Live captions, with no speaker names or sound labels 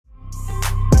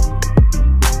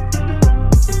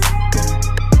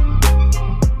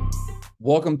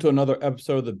Welcome to another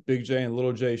episode of the Big J and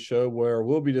Little J show, where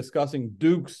we'll be discussing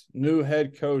Duke's new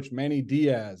head coach, Manny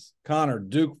Diaz. Connor,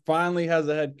 Duke finally has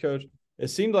a head coach. It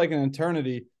seemed like an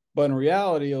eternity, but in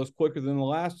reality, it was quicker than the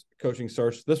last coaching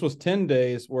search. This was 10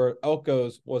 days, where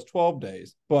Elko's was 12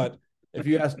 days. But if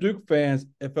you ask Duke fans,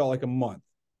 it felt like a month.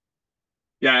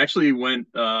 Yeah, I actually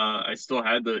I still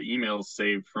had the emails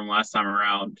saved from last time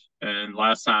around. And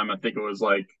last time, I think it was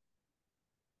like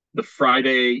the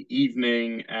Friday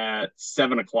evening at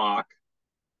 7 o'clock.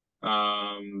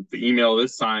 The email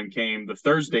this time came the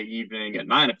Thursday evening at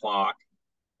 9 o'clock.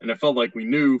 And it felt like we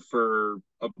knew for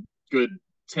a good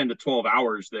 10 to 12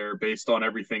 hours there based on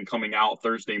everything coming out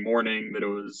Thursday morning that it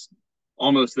was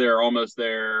almost there, almost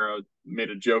there. I made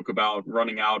a joke about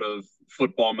running out of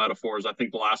football metaphors. I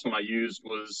think the last one I used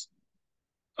was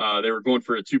they were going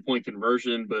for a 2 point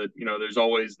conversion, but there's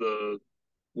always the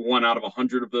one out of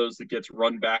 100 of those that gets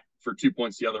run back for 2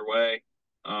 points the other way.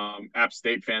 App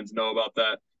State fans know about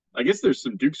that. I guess there's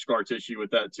some Duke scar tissue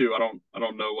with that too. I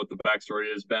don't know what the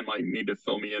backstory is. Ben might need to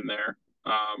fill me in there.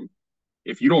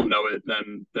 If you don't know it,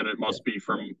 then it Yeah, must be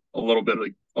from a little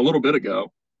bit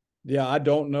ago. yeah, I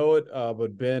don't know it,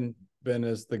 but Ben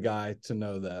is the guy to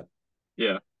know that.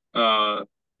 Yeah. Uh,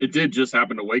 it did just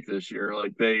happen to Wake this year.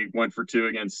 Like they went for two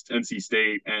against NC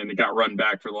State and it got run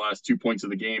back for the last 2 points of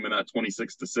the game in that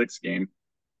 26-6 game.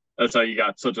 That's how you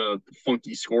got such a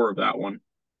funky score of that one.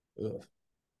 Ugh.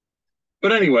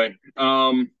 But anyway,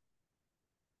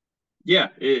 yeah,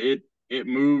 it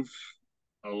moved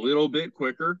a little bit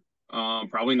quicker.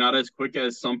 Probably not as quick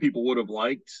as some people would have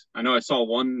liked. I know I saw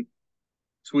one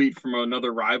tweet from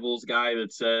another rivals guy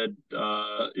that said,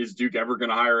 "Is Duke ever going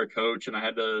to hire a coach?" And I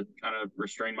had to kind of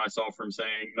restrain myself from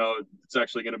saying, "No, it's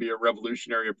actually going to be a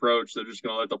revolutionary approach. They're just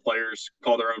going to let the players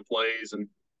call their own plays and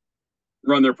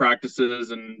run their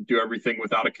practices and do everything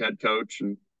without a head coach."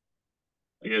 And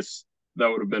I guess that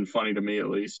would have been funny to me at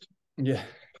least. Yeah.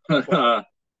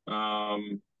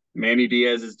 um, Manny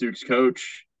Diaz is Duke's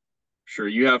coach. Sure,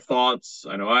 you have thoughts.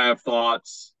 I know I have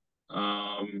thoughts.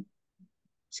 Um,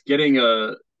 it's getting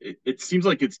a. It seems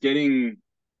like it's getting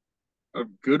a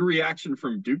good reaction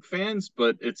from Duke fans,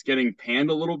 but it's getting panned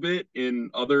a little bit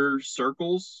in other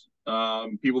circles.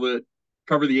 People that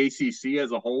cover the ACC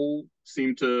as a whole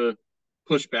seem to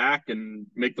push back and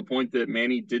make the point that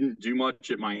Manny didn't do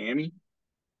much at Miami,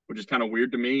 which is kind of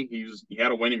weird to me. He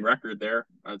had a winning record there.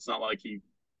 It's not like he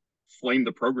flamed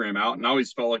the program out, and I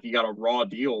always felt like he got a raw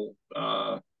deal.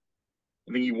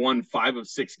 I think he won 5 of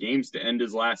 6 games to end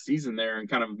his last season there, and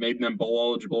kind of made them bowl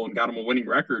eligible and got him a winning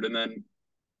record. And then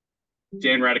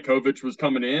Dan Radakovich was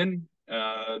coming in.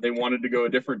 They wanted to go a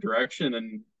different direction,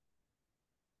 and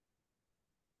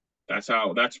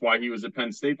that's why he was at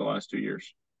Penn State the last 2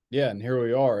 years. Yeah, and here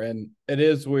we are. And it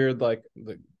is weird, like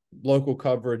the local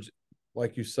coverage,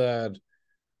 like you said,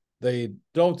 they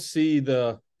don't see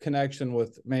the connection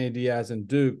with Manny Diaz and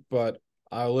Duke, but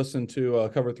I listened to a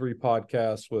Cover 3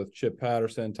 podcast with Chip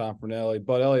Patterson, Tom Fornelli.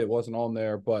 Bud Elliott wasn't on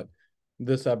there, but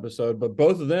this episode, but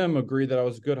both of them agreed that I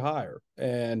was a good hire.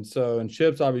 And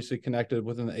Chip's obviously connected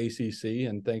within the ACC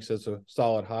and thinks it's a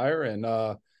solid hire. And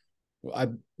I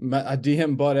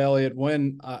DM Bud Elliott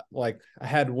when I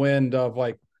had wind of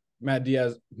like Matt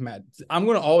Diaz. I'm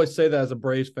going to always say that as a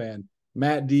Braves fan.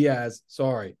 Manny Diaz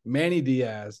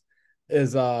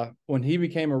is when he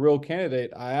became a real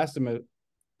candidate. I asked him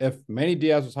if Manny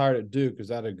Diaz was hired at Duke, is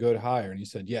that a good hire? And he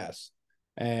said yes,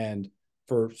 and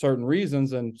for certain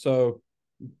reasons. And so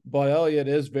Bud Elliott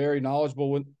is very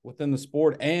knowledgeable within the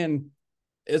sport and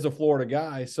is a Florida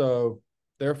guy, so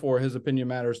therefore his opinion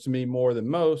matters to me more than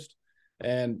most.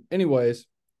 And anyways,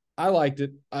 I liked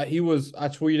it. I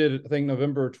tweeted, I think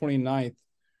November 29th,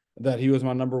 that he was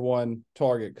my number one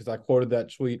target because I quoted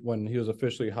that tweet when he was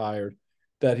officially hired,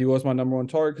 that he was my number one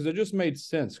target because it just made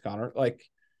sense, Connor. Like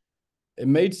it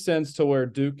made sense to where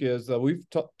Duke is that we've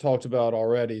talked about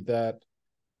already, that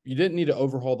you didn't need to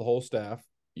overhaul the whole staff.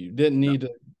 You didn't No. need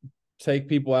to take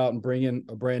people out and bring in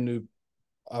a brand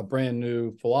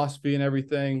new philosophy and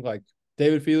everything. Like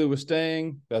David Feely was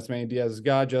staying. That's Manny Diaz's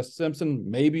guy. Justin Simpson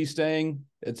maybe staying.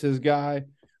 It's his guy.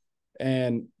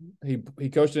 And he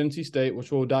coached at NC State,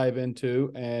 which we'll dive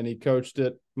into, and he coached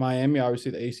at Miami,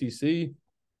 obviously the ACC.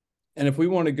 And if we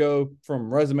want to go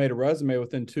from resume to resume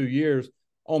within 2 years,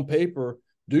 on paper,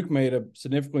 Duke made a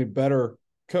significantly better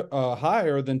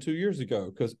hire than 2 years ago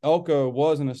because Elko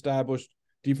was an established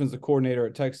defensive coordinator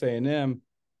at Texas A&M,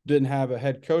 didn't have a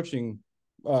head coaching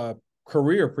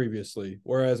career previously,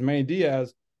 whereas Manny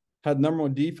Diaz had number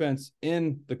one defense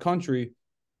in the country.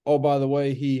 Oh, by the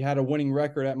way, he had a winning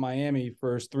record at Miami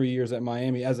for his 3 years at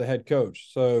Miami as a head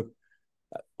coach. So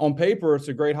On paper, it's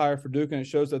a great hire for Duke, and it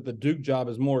shows that the Duke job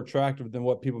is more attractive than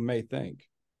what people may think.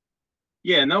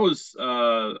 Yeah, and that was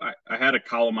I had a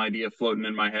column idea floating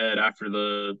in my head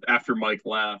after Mike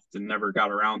left and never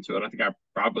got around to it. I think I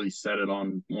probably said it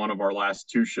on one of our last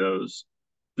two shows.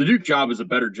 The Duke job is a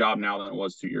better job now than it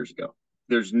was 2 years ago.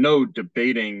 There's no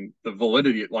debating the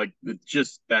validity. Like, it's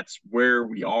just that's where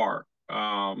we are.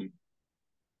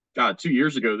 God, 2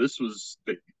 years ago,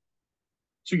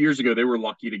 2 years ago they were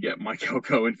lucky to get Mike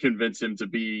Elko and convince him to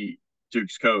be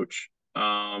Duke's coach.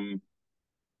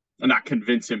 Not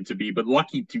convince him to be, but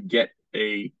lucky to get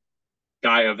a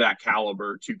guy of that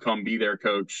caliber to come be their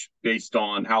coach based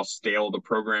on how stale the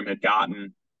program had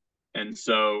gotten. And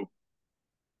so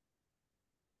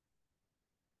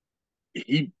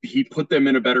he put them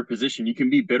in a better position. You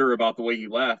can be bitter about the way he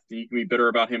left, and you can be bitter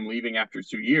about him leaving after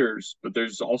 2 years, but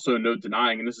there's also no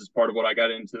denying, and this is part of what I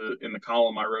got into in the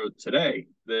column I wrote today,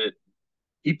 that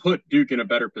he put Duke in a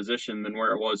better position than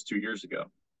where it was 2 years ago.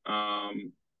 I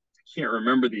can't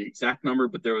remember the exact number,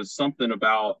 but there was something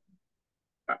about,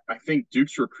 I think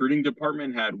Duke's recruiting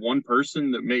department had one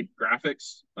person that made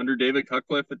graphics under David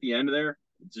Cutcliffe at the end of there,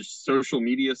 just social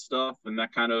media stuff and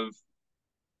that kind of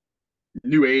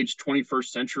new age 21st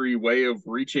century way of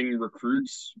reaching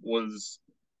recruits was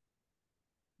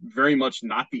very much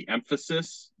not the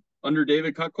emphasis under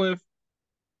David Cutcliffe.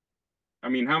 I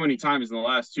mean, how many times in the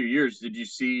last 2 years did you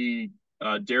see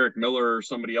Derek Miller or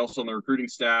somebody else on the recruiting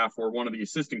staff or one of the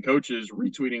assistant coaches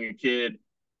retweeting a kid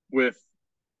with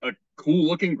a cool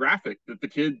looking graphic that the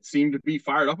kid seemed to be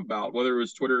fired up about, whether it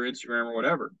was Twitter, Instagram, or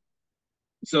whatever?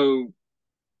 So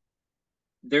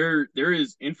there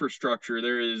is infrastructure.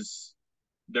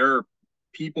 There are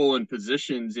people and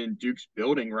positions in Duke's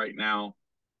building right now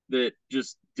that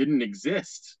just didn't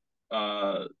exist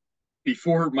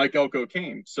before Mike Elko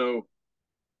came. So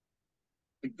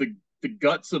the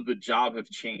guts of the job have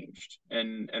changed,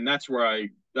 and that's where I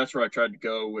tried to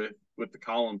go with the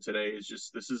column today. Is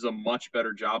just, this is a much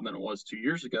better job than it was 2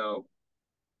 years ago,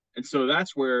 and so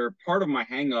that's where part of my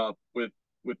hang up with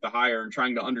the hire and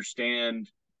trying to understand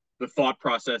the thought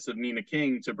process of Nina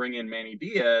King to bring in Manny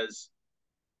Diaz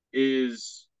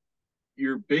is,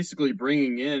 you're basically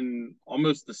bringing in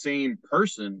almost the same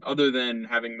person other than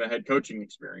having the head coaching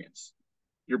experience.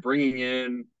 You're bringing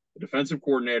in a defensive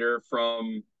coordinator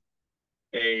from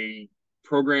a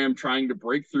program trying to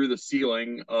break through the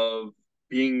ceiling of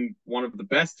being one of the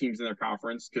best teams in their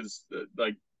conference, because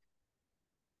like,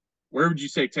 where would you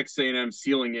say Texas A&M's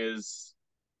ceiling is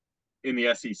in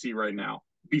the SEC right now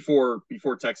before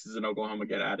Texas and Oklahoma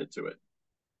get added to it?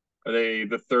 Are they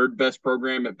the third best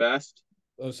program at best?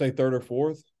 Let's say third or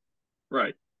fourth.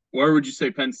 Right. Where would you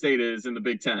say Penn State is in the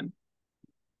Big Ten?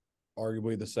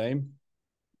 Arguably the same.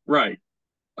 Right.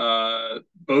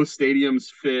 Both stadiums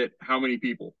fit how many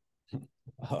people?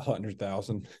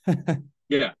 100,000.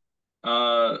 Yeah.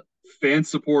 Fan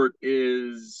support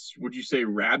is, would you say,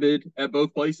 rabid at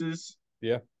both places?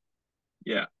 Yeah.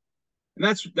 Yeah. And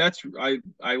that's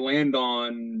I land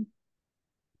on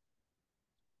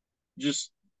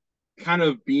just kind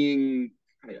of being,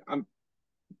 I'm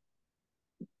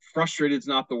frustrated is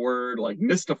not the word, like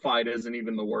mystified isn't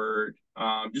even the word.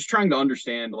 Just trying to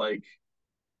understand like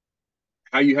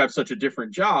how you have such a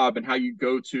different job and how you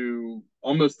go to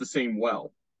almost the same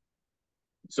well.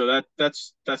 So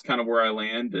that's kind of where I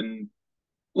land. And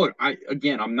look,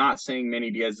 I'm not saying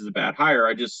Manny Diaz is a bad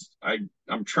hire.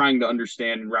 I'm trying to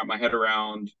understand and wrap my head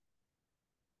around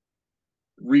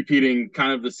repeating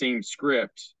kind of the same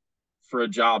script for a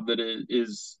job that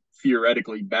is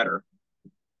theoretically better.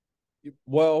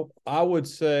 Well, I would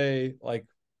say like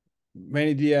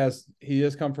Manny Diaz, he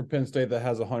has come from Penn State that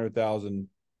has 100,000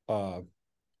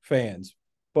 fans,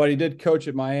 but he did coach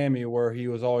at Miami where he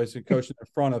was always coaching in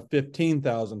front of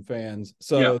 15,000 fans.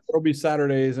 So yeah, there'll be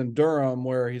Saturdays in Durham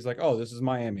where he's like, oh, this is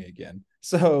Miami again.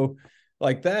 So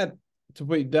like that, to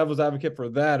be devil's advocate for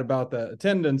that about the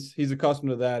attendance, he's accustomed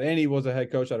to that. And he was a head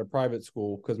coach at a private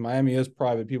school, because Miami is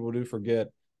private. People do forget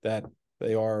that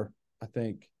they are, I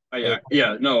think.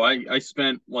 I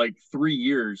spent like 3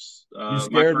 years. You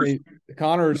scared me.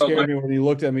 Connor scared me when he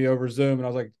looked at me over Zoom, and I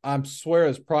was like, I swear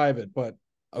it's private, but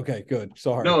okay, good.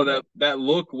 Sorry. No, that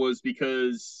look was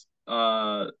because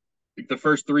the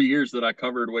first 3 years that I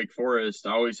covered Wake Forest,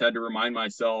 I always had to remind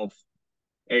myself,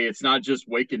 hey, it's not just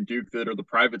Wake and Duke that are the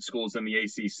private schools in the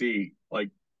ACC.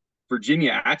 Like,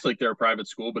 Virginia acts like they're a private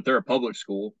school, but they're a public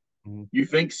school. Mm-hmm. You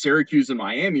think Syracuse and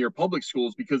Miami are public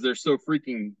schools because they're so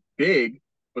freaking big,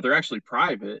 but they're actually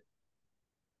private.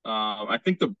 I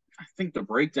think the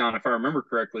breakdown, if I remember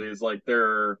correctly, is like there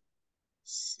are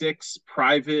 6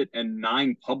 private and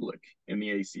 9 public in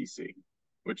the ACC,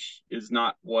 which is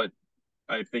not what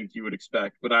I think you would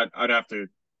expect. But I'd have to.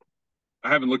 I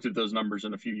haven't looked at those numbers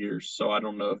in a few years, so I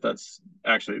don't know if that's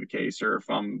actually the case or if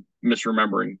I'm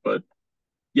misremembering. But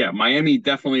yeah, Miami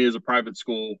definitely is a private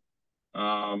school.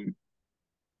 Um,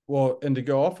 Well, and to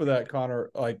go off of that, Connor,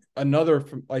 like another,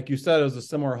 like you said, it was a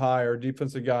similar hire,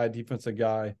 defensive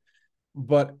guy,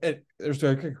 but there's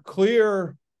a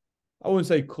clear, I wouldn't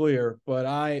say clear, but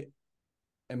I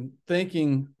am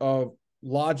thinking of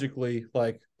logically,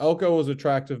 like Elko was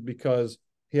attractive because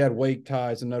he had Wake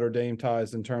ties and Notre Dame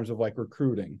ties in terms of like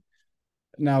recruiting.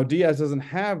 Now Diaz doesn't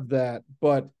have that,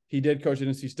 but he did coach at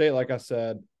NC State, like I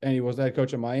said, and he was the head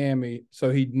coach at Miami, so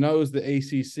he knows the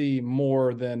ACC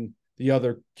more than the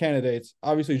other candidates.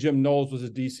 Obviously, Jim Knowles was a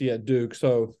DC at Duke,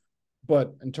 so.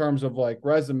 But in terms of like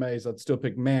resumes, I'd still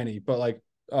pick Manny. But like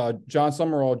John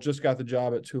Summerall just got the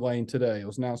job at Tulane today. It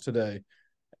was announced today,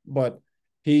 but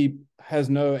he has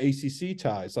no ACC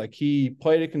ties. Like he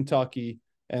played at Kentucky,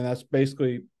 and that's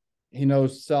basically he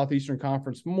knows Southeastern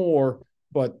Conference more,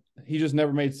 but he just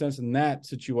never made sense in that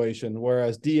situation.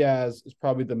 Whereas Diaz is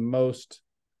probably the most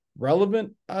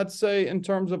relevant, I'd say, in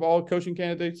terms of all coaching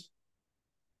candidates.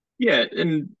 yeah,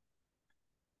 and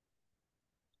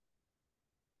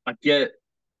I get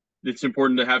it's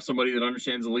important to have somebody that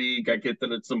understands the league. I get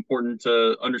that it's important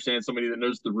to understand somebody that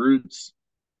knows the roots.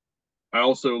 I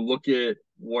also look at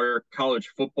where college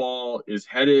football is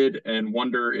headed and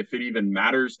wonder if it even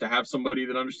matters to have somebody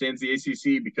that understands the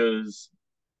ACC because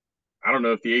I don't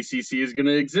know if the ACC is going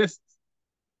to exist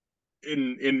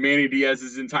in Manny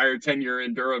Diaz's entire tenure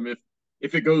in Durham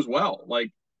if it goes well.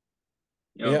 Like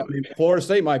you Yeah, know, I mean, Florida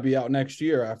State might be out next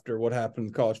year after what happened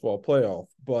in the college football playoff,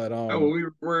 but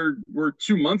oh, we're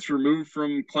 2 months removed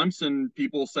from Clemson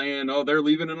people saying, oh, they're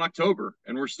leaving in October,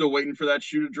 and we're still waiting for that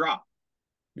shoe to drop.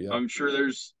 yeah, I'm sure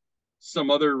there's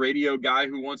some other radio guy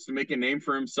who wants to make a name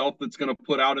for himself that's going to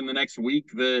put out in the next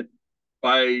week that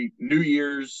by New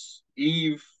Year's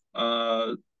Eve,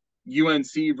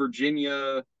 UNC,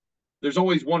 Virginia, there's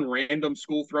always one random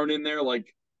school thrown in there,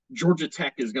 like Georgia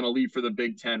Tech is going to leave for the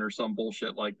Big Ten or some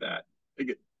bullshit like that.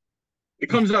 It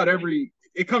comes out every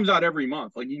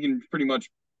month. Like you can pretty much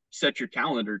set your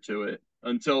calendar to it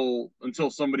until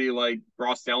somebody like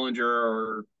Ross Dellinger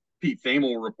or Pete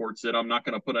Thamel reports it. I'm not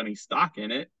going to put any stock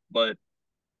in it, but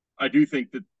I do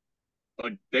think that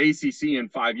like the ACC in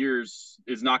 5 years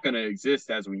is not going to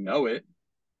exist as we know it.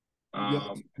 yeah,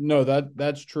 Um, no,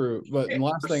 that's true. But yeah, the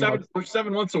last we're thing seven we're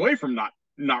 7 months away from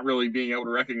not really being able to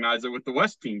recognize it with the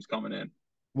West teams coming in.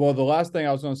 well, the last thing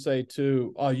I was going to say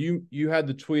too, you had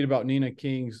the tweet about Nina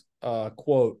King's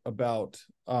quote about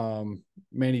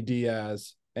Manny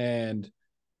Diaz, and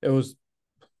it was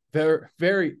very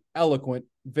very eloquent,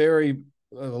 very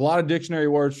a lot of dictionary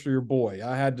words for your boy.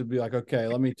 I had to be like, okay,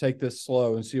 let me take this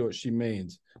slow and see what she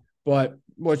means. But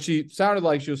what she sounded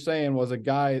like she was saying was a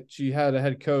guy, she had a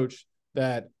head coach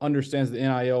that understands the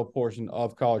NIL portion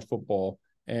of college football.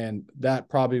 And that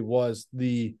probably was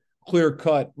the clear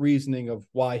cut reasoning of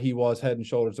why he was head and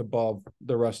shoulders above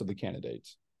the rest of the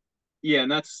candidates. Yeah,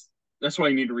 and that's why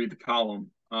you need to read the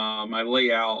column. I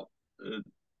lay out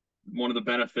one of the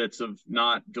benefits of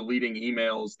not deleting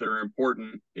emails that are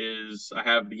important is I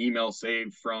have the email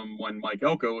saved from when Mike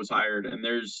Elko was hired, and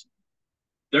there's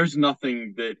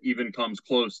nothing that even comes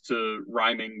close to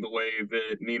rhyming the way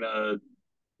that Nina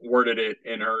worded it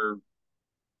in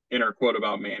her quote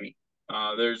about Manny.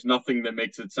 There's nothing that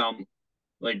makes it sound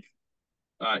like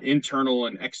internal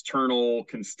and external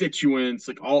constituents,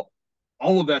 like all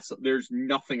of that. There's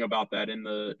nothing about that in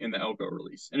the Elko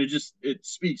release, and it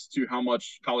speaks to how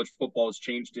much college football has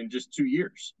changed in just 2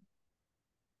 years.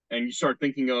 And you start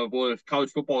thinking of, well, if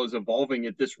college football is evolving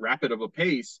at this rapid of a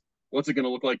pace, what's it going to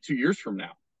look like 2 years from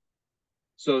now?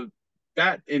 So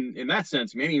that in that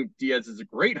sense, Manny Diaz is a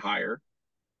great hire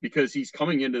because he's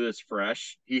coming into this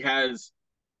fresh. He has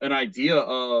an idea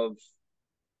of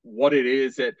what it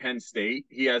is at Penn State.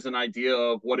 He has an idea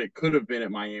of what it could have been at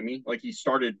Miami. Like he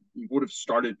would have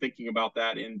started thinking about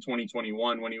that in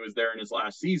 2021 when he was there in his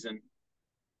last season.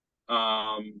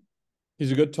 Um,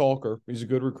 He's a good talker. He's a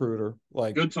good recruiter.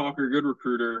 Like Good talker, good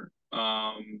recruiter.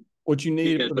 what you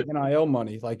need Yeah, for the NIL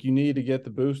money. Like you need to get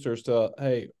the boosters to,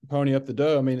 hey, pony up the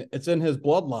dough. I mean, it's in his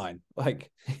bloodline.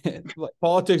 Like, like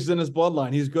politics is in his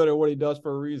bloodline. He's good at what he does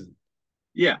for a reason.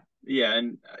 yeah, yeah,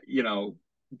 and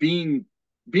being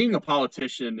being a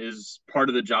politician is part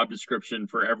of the job description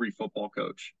for every football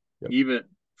coach. Yep. Even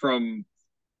from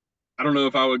I don't know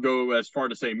if I would go as far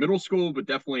to say middle school, but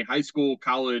definitely high school,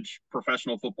 college,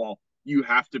 professional football. You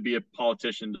have to be a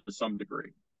politician to some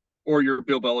degree, or you're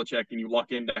Bill Belichick and you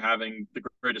luck into having the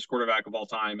greatest quarterback of all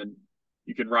time, and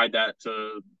you can ride that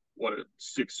to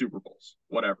 6 Super Bowls,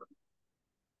 whatever.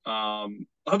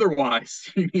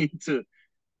 Otherwise, you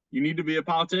need to be a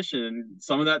politician.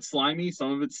 Some of that's slimy,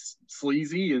 some of it's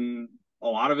sleazy, and a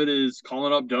lot of it is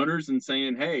calling up donors and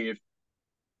saying, "Hey, if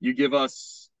you give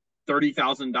us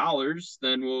 $30,000,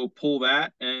 then we'll pull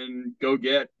that and go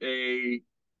get a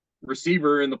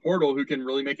receiver in the portal who can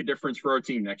really make a difference for our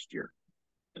team next year."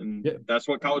 And Yeah. that's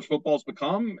what college football's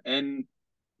become. And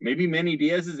maybe Manny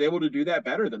Diaz is able to do that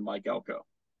better than Mike Elko.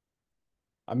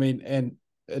 I mean, and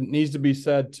it needs to be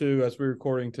said too, as we're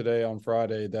recording today on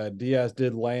Friday, that Diaz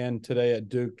did land today at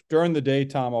Duke during the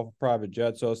daytime off a private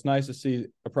jet. So it's nice to see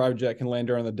a private jet can land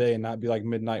during the day and not be like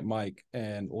Midnight Mike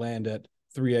and land at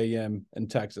 3 a.m. in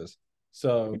Texas.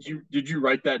 So did you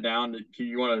write that down? Do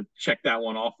you want to check that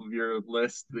one off of your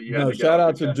list that you had no, to get shout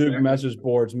off out your to chest Duke there? message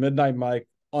boards. Midnight Mike,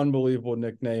 unbelievable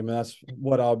nickname, and that's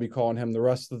what I'll be calling him the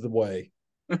rest of the way.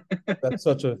 That's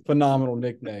such a phenomenal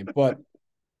nickname. But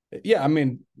yeah, I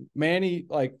mean, Manny,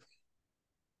 like,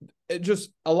 it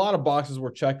just a lot of boxes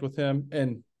were checked with him,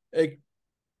 and if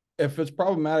it's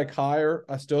problematic hire,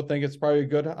 I still think it's probably a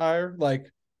good hire. Like,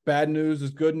 bad news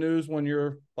is good news when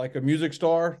you're like a music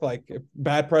star. Like,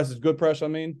 bad press is good press. I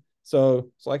mean, so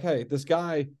it's like, hey, this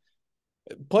guy,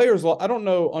 players. I don't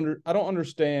know. I don't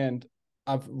understand.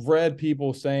 I've read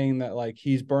people saying that like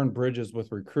he's burned bridges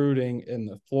with recruiting in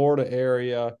the Florida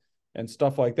area and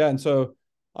stuff like that. And so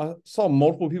I saw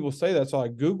multiple people say that. So I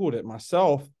Googled it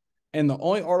myself. And the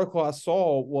only article I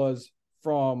saw was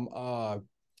from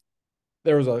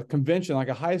there was a convention, like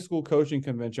a high school coaching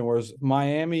convention, whereas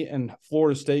Miami and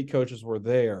Florida State coaches were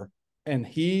there. And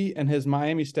he and his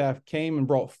Miami staff came and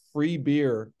brought free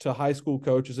beer to high school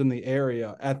coaches in the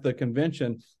area at the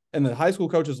convention. And the high school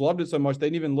coaches loved it so much, they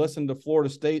didn't even listen to Florida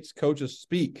State's coaches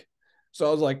speak. So I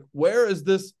was like, where is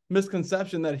this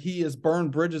misconception that he has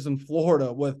burned bridges in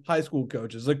Florida with high school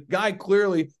coaches? The guy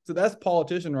clearly, so that's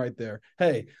politician right there.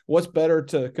 Hey, what's better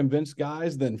to convince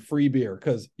guys than free beer?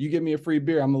 Because you give me a free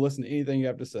beer, I'm going to listen to anything you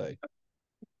have to say.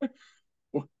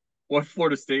 What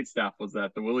Florida State staff was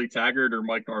that? The Willie Taggart or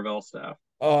Mike Norvell staff?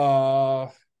 I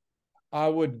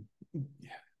would,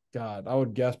 God, I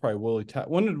would guess probably Willie.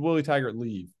 When did Willie Taggart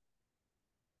leave?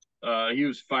 He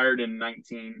was fired in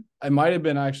 19. It might have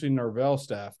been actually Norvell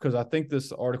staff because I think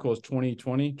this article is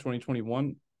 2020,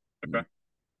 2021. Okay.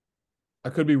 I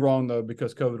could be wrong though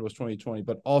because COVID was 2020,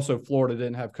 but also Florida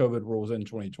didn't have COVID rules in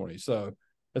 2020, so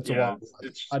it's a while.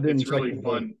 I didn't. It's really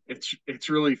fun. It's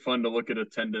really fun to look at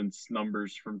attendance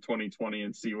numbers from 2020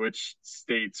 and see which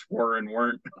states were and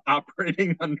weren't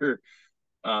operating under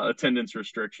attendance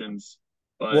restrictions.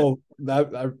 But well,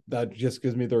 that just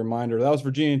gives me the reminder. That was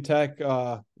Virginia Tech.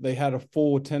 They had a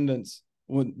full attendance.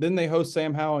 Didn't they host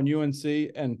Sam Howell and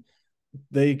UNC, and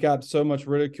they got so much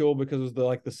ridicule because it was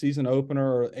the season opener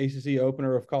or ACC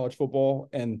opener of college football,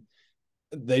 and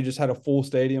they just had a full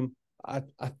stadium. I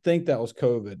think that was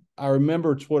COVID. I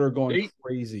remember Twitter going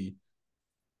crazy.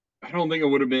 I don't think it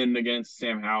would have been against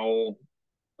Sam Howell.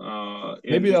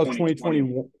 Maybe that was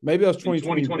 2021. Maybe that was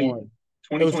 2021.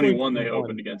 2021 they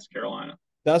opened against Carolina.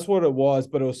 That's what it was,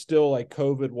 but it was still like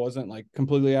COVID wasn't like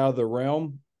completely out of the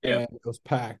realm, and it was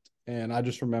packed. And I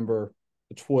just remember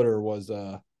Twitter was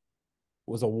a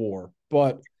war.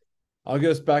 But I'll get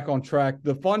us back on track.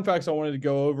 The fun facts I wanted to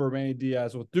go over Manny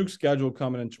Diaz with Duke's schedule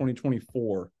coming in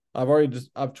 2024. I've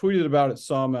tweeted about it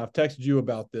some. I've texted you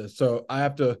about this, so I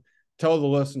have to tell the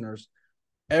listeners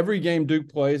every game Duke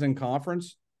plays in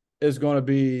conference is going to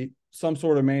be some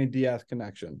sort of Manny Diaz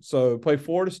connection. So play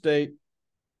Florida State,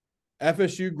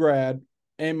 FSU grad,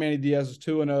 and Manny Diaz is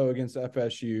 2-0 against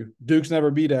FSU. Duke's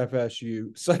never beat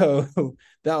FSU, so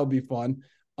that would be fun.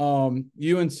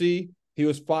 UNC, he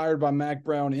was fired by Mac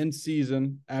Brown in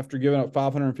season after giving up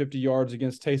 550 yards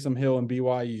against Taysom Hill and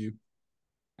BYU.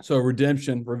 So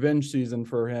revenge season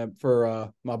for him,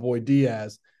 for my boy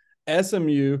Diaz.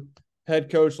 SMU head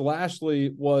coach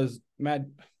Lashley was Manny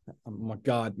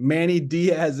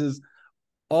Diaz's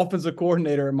offensive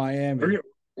coordinator in Miami.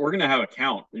 We're gonna have a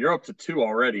count. You're up to 2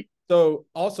 already. So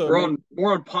also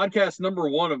we're on podcast number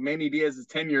 1 of Manny Diaz's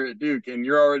tenure at Duke, and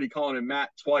you're already calling him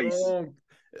Matt twice.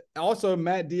 Also,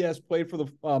 Matt Diaz played for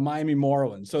the Miami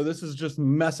Marlins, so this is just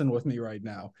messing with me right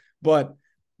now. But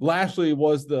Lashley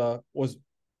was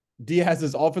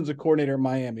Diaz's offensive coordinator at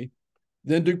Miami.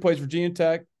 Then Duke plays Virginia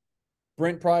Tech.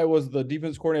 Brent Pry was the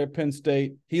defense coordinator at Penn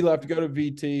State. He left to go to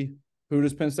VT. Who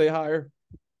does Penn State hire?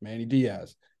 Manny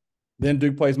Diaz. Then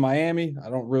Duke plays Miami. I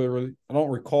don't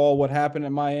recall what happened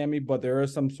at Miami, but there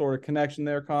is some sort of connection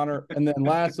there, Connor. And then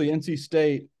lastly, NC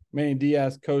State, Manny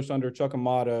Diaz coached under Chuck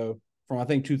Amato from I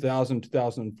think 2000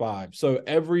 2005. So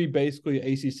every basically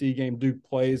ACC game Duke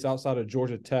plays outside of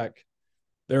Georgia Tech,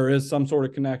 there is some sort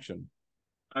of connection.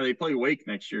 They play Wake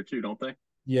next year too, don't they?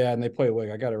 Yeah, and they play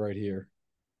Wake. I got it right here.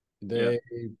 Yeah, They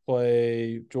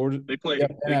play Georgia. they play Yep,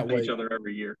 and they at play each Wake. other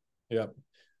every year. Yep.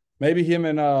 Maybe him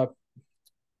and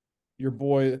your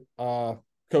boy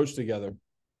coach together.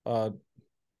 Uh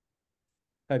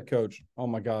head coach. Oh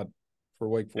my God, for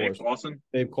Wake Dave Forest. Clawson?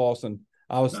 Dave Clawson.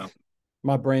 I was No,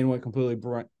 my brain went completely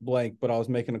blank, but I was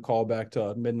making a call back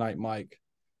to Midnight Mike.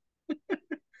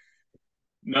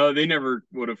 no, they never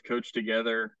would have coached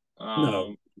together.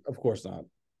 No, of course not.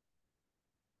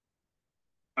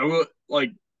 I will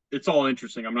like it's all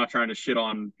interesting. I'm not trying to shit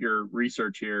on your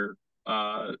research here.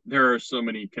 There are so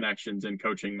many connections in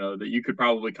coaching though that you could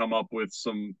probably come up with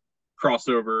some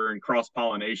crossover and cross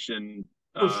pollination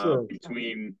For sure.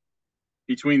 between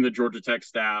the Georgia Tech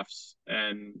staffs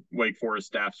and Wake Forest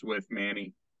staffs with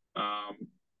Manny. Um,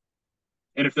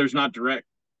 and if there's not direct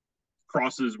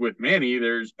crosses with Manny,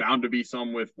 there's bound to be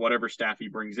some with whatever staff he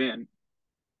brings in.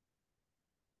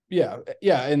 Yeah,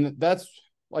 yeah, and that's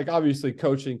like obviously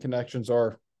coaching connections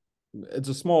are it's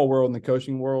a small world in the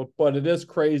coaching world, but it is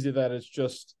crazy that it's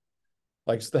just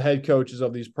like it's the head coaches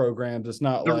of these programs. It's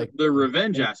not The like the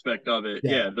revenge aspect of it,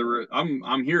 yeah, yeah.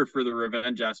 I'm here for the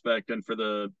revenge aspect and for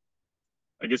the.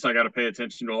 I guess I got to pay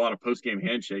attention to a lot of post game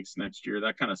handshakes next year.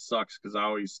 That kind of sucks because I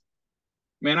always,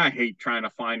 man, I hate trying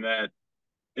to find that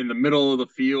in the middle of the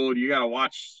field. You got to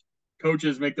watch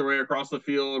coaches make their way across the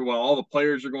field while all the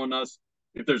players are going nuts.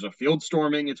 If there's a field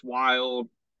storming, it's wild.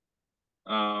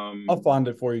 I'll find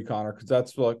it for you, Connor, because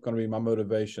that's like going to be my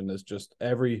motivation is just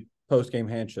every post game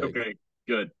handshake. Okay,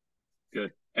 good,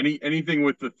 good. Anything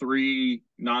with the three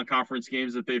non-conference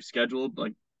games that they've scheduled?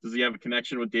 Like, does he have a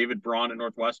connection with David Braun at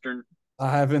Northwestern? I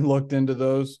haven't looked into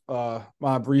those.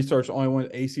 My research only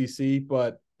went ACC,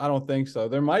 but I don't think so.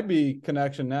 There might be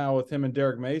connection now with him and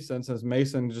Derek Mason since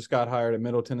Mason just got hired at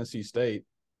Middle Tennessee State.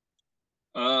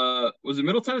 Was it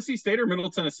Middle Tennessee State or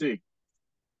Middle Tennessee?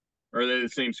 Or are they the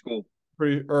same school?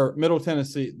 Pretty or Middle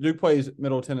Tennessee. Duke plays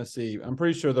Middle Tennessee. I'm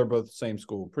pretty sure they're both the same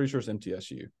school. Pretty sure it's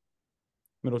MTSU.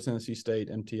 Middle Tennessee State,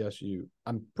 MTSU.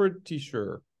 I'm pretty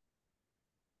sure.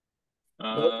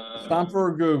 But it's time Um, for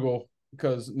a Google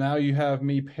because now you have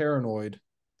me paranoid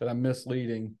that I'm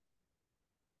misleading.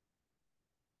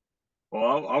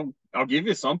 well, I'll give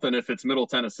you something if it's Middle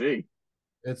Tennessee.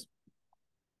 It's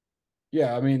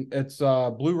yeah, I mean it's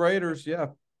Blue Raiders. Yeah.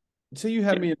 See, you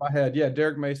had Yeah, me in my head. Yeah,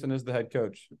 Derek Mason is the head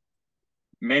coach.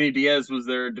 Manny Diaz was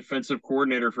their defensive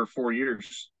coordinator for 4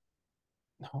 years.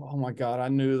 Oh my God, I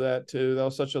knew that too. That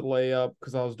was such a layup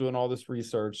because I was doing all this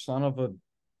research. Son of a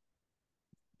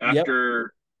yep.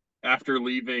 After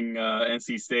leaving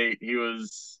NC State, he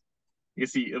was. I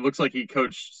guess it looks like he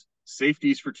coached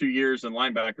safeties for 2 years and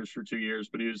linebackers for 2 years,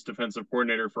 but he was defensive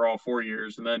coordinator for all 4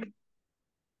 years, and then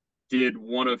did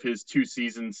one of his 2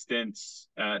 season stints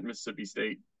at Mississippi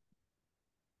State.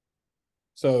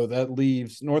 So that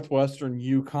leaves Northwestern,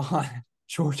 UConn,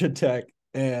 Georgia Tech,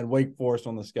 and Wake Forest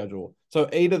on the schedule. So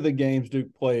 8 of the games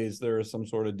Duke plays, there is some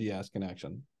sort of Diaz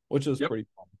connection, which is Yep. pretty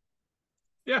fun.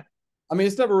 Yeah. I mean,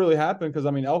 it's never really happened because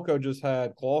I mean, Elko just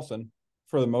had Clawson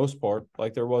for the most part.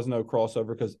 Like there was no crossover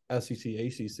because SEC,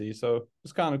 ACC, so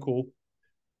it's kind of cool.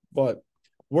 But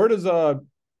where does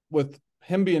with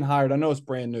him being hired? I know it's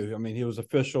brand new. I mean, he was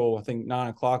official. I think 9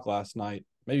 o'clock last night,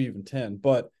 maybe even 10.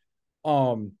 But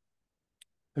um,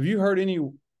 have you heard any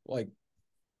like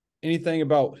anything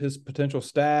about his potential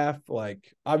staff?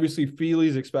 Like, obviously,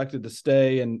 Feely's expected to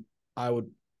stay, and I would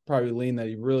probably lean that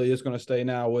he really is going to stay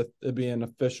now with it being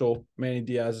official. Manny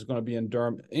Diaz is going to be in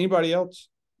Durham. Anybody else?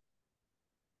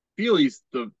 Feely's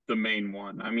the main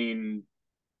one. I mean,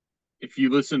 if you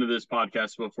listen to this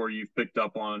podcast before, you've picked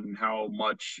up on how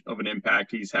much of an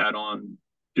impact he's had on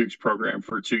Duke's program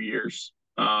for 2 years.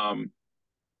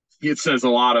 It says a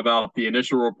lot about the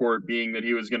initial report being that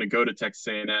he was going to go to Texas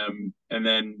A&M, and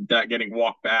then that getting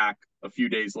walked back a few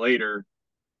days later.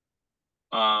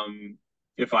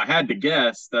 If I had to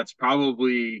guess, that's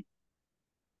probably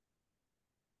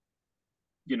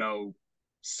you know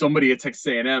somebody at Texas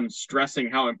A&M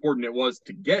stressing how important it was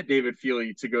to get David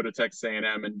Feely to go to Texas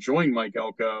A&M and join Mike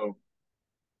Elko,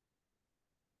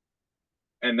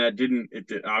 and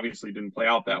that obviously didn't play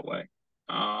out that way.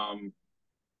 Um,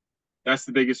 that's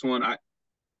the biggest one.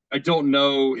 I don't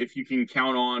know if you can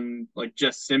count on like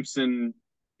Jess Simpson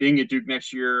being at Duke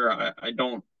next year. I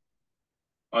don't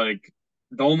like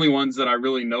the only ones that I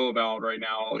really know about right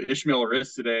now. Ishmael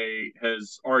Aristide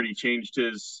has already changed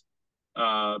his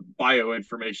bio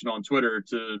information on Twitter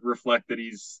to reflect that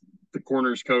he's the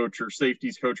corners coach or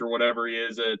safeties coach or whatever he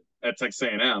is at Texas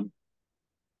A&M.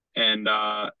 And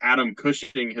Adam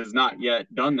Cushing has not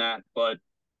yet done that, but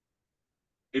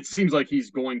it seems like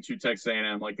he's going to Texas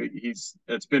A&M. Like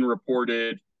it's been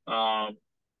reported.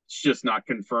 It's just not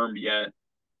confirmed yet.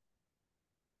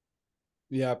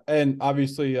 Yeah, and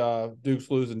obviously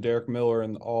Duke's losing Derek Miller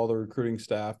and all the recruiting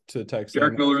staff to Texas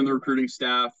Derek A&M. Miller and the recruiting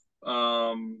staff.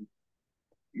 Um,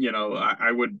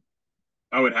 I would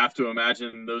have to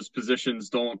imagine those positions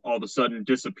don't all of a sudden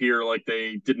disappear like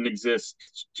they didn't exist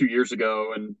 2 years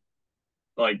ago, and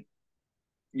like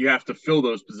you have to fill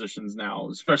those positions now,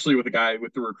 especially with a guy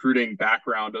with the recruiting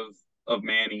background of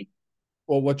Manny.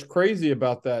 Well, what's crazy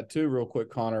about that too, real quick,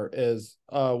 Connor, is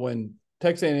when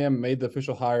Texas A&M made the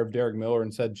official hire of Derek Miller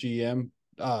and said GM,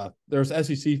 there's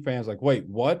SEC fans like, wait,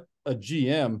 what? A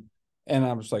GM? And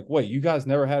I'm just like, wait, you guys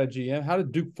never had a GM? How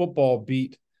did Duke football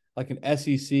beat like an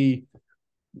SEC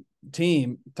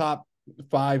team, top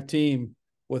 5 team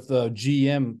with the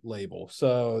GM label?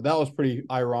 So that was pretty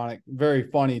ironic, very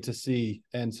funny to see.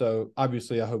 And so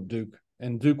obviously I hope Duke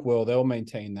they'll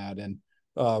maintain that and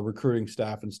recruiting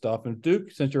staff and stuff. And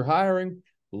Duke, since you're hiring,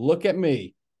 look at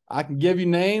me. I can give you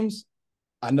names.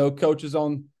 I know coaches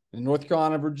in North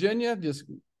Carolina, Virginia. Just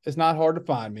it's not hard to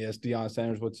find me, as Deion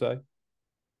Sanders would say.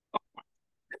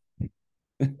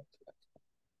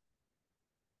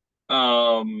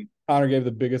 Connor gave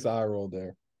the biggest eye roll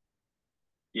there.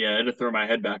 Yeah, I had to throw my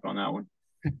head back on that one.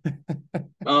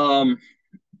 um,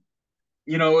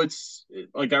 it's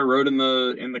like I wrote in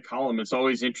the column. It's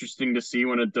always interesting to see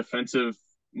when a defensive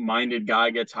minded guy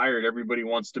gets hired. Everybody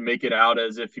wants to make it out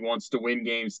as if he wants to win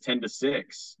games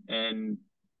 10-6, and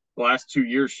the last 2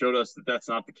 years showed us that that's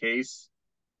not the case.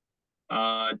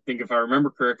 I think if I remember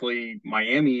correctly,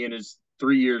 Miami in his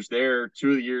 3 years there,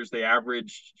 2 of the years they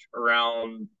averaged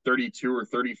around 32 or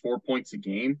 34 points a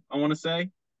game, I want to say.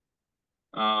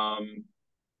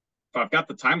 If I've got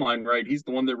the timeline right, he's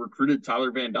the one that recruited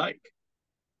Tyler Van Dyke.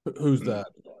 Who's that?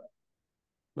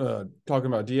 Talking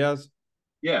about Diaz?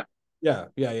 Yeah. Yeah.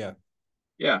 Yeah.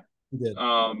 He did.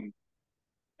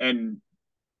 And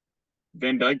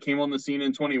Van Dyke came on the scene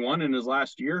in 21 in his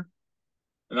last year.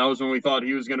 And that was when we thought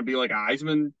he was going to be like a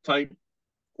Heisman type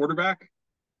quarterback.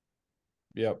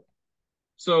 Yep.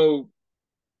 So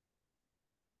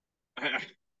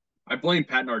I blame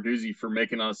Pat Narduzzi for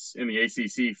making us in the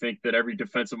ACC think that every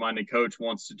defensive minded coach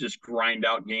wants to just grind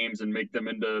out games and make them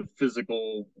into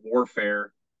physical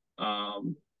warfare.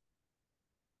 I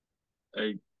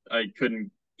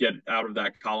couldn't get out of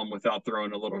that column without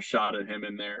throwing a little shot at him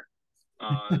in there.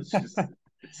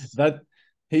 That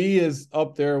he is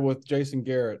up there with Jason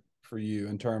Garrett for you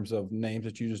in terms of names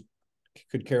that you just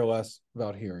could care less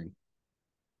about hearing.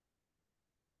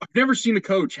 I've never seen a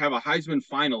coach have a Heisman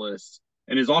finalist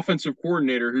and his offensive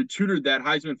coordinator who tutored that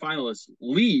Heisman finalist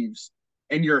leaves,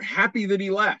 and you're happy that he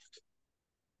left.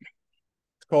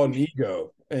 It's called an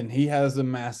ego, and he has a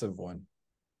massive one.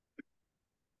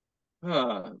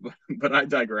 But I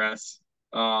digress.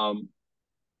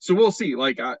 So we'll see.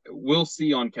 We'll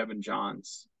see on Kevin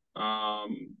Johns.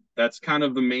 That's kind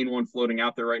of the main one floating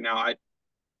out there right now.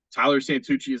 Tyler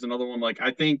Santucci is another one.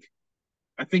 I think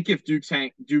if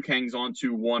Duke hangs on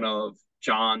to one of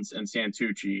Johns and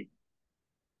Santucci,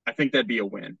 I think that'd be a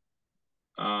win.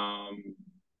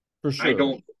 For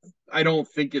sure. I don't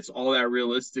think it's all that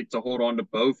realistic to hold on to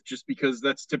both, just because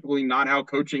that's typically not how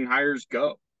coaching hires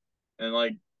go.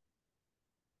 And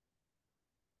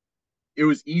it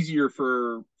was easier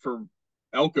for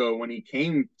Elko when he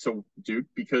came to Duke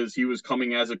because he was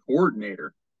coming as a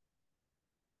coordinator.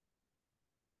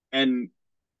 And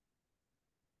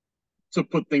to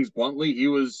put things bluntly, he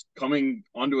was coming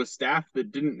onto a staff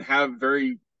that didn't have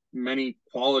very many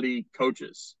quality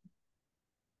coaches.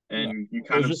 And you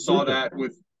kind of saw Trooper. That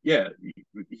with,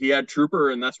 he had Trooper,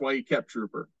 and that's why he kept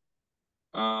Trooper.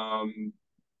 I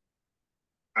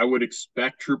would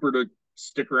expect Trooper to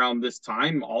stick around this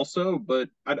time also, but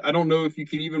I don't know if you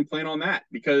can even plan on that,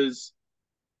 because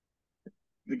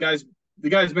the guy's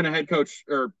been a head coach,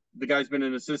 or the guy's been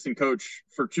an assistant coach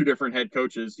for 2 different head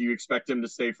coaches. Do you expect him to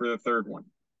stay for the third one?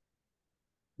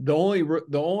 The only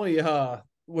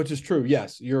which is true.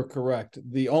 Yes, you're correct.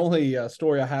 The only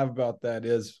story I have about that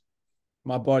is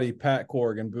my buddy Pat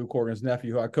Corrigan, Boo Corrigan's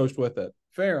nephew, who I coached with at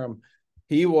Ferrum.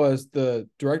 He was the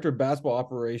director of basketball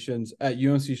operations at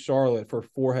UNC Charlotte for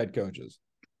 4 head coaches,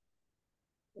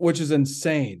 which is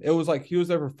insane. It was like he was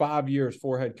there for 5 years,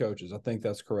 4 head coaches. I think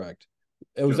that's correct.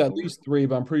 It was at least 3,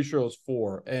 but I'm pretty sure it was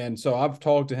 4. And so I've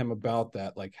talked to him about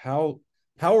that. Like, how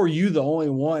are you the only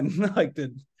one? Like,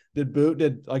 did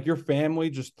your family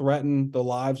just threaten the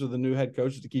lives of the new head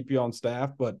coaches to keep you on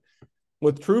staff? But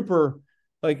with Trooper,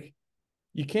 like,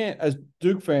 you can't, as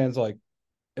Duke fans, like,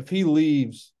 if he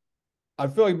leaves, I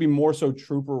feel like it'd be more so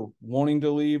Trooper wanting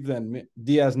to leave than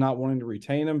Diaz not wanting to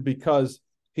retain him, because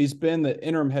he's been the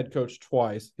interim head coach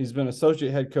twice. He's been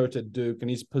associate head coach at Duke, and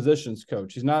he's positions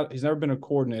coach. He's never been a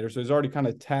coordinator, so he's already kind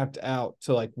of tapped out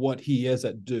to like what he is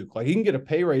at Duke. Like he can get a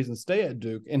pay raise and stay at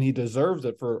Duke, and he deserves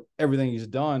it for everything he's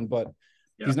done, but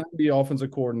he's not going to be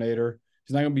offensive coordinator.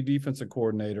 He's not going to be defensive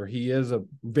coordinator. He is a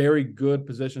very good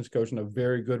positions coach and a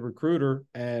very good recruiter,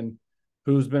 and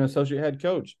who's been associate head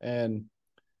coach. And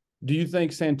do you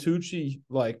think Santucci,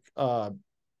 like,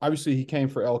 obviously he came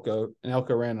for Elko, and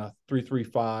Elko ran a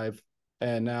 3.35,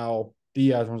 and now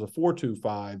Diaz runs a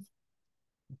 4.25,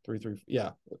 3.3,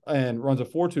 yeah, and runs a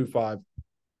 4.25.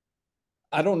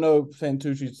 I don't know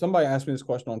Santucci. Somebody asked me this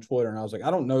question on Twitter, and I was like,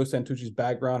 I don't know Santucci's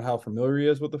background, how familiar he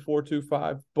is with the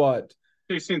 4.25, but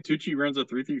Santucci runs a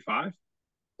 3.35.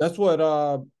 That's what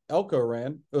Elko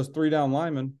ran. It was 3 down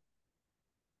linemen.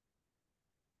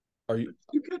 Are you?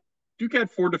 Duke had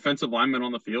 4 defensive linemen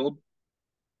on the field.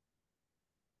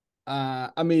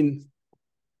 I mean,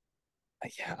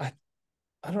 yeah,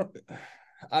 I don't.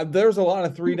 There's a lot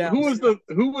of 3 down.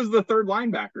 Who was the third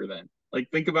linebacker then? Like,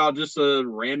 think about just a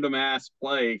random ass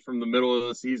play from the middle of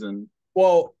the season.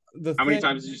 Well, how many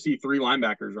times did you see 3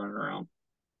 linebackers running around?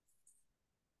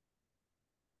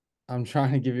 I'm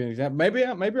trying to give you an example. Maybe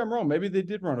I'm wrong. Maybe they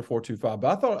did run a 4.25,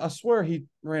 but I swear he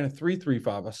ran a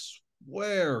 3.35. I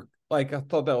swear, like I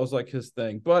thought that was like his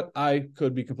thing, but I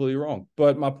could be completely wrong.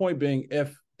 But my point being,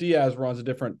 if Diaz runs a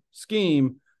different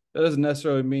scheme, that doesn't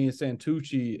necessarily mean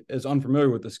Santucci is unfamiliar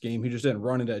with the scheme. He just didn't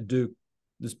run it at Duke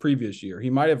this previous year. He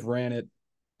might have ran it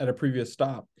at a previous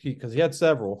stop because he had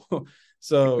several.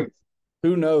 So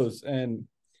who knows? And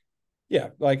yeah,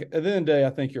 like at the end of the day, I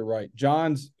think you're right.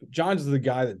 Johns is the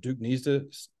guy that Duke needs to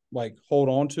like hold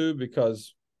on to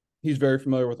because he's very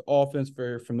familiar with offense,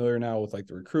 very familiar now with like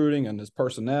the recruiting and his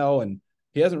personnel, and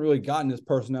he hasn't really gotten his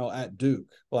personnel at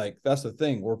Duke. Like that's the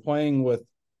thing.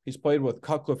 He's played with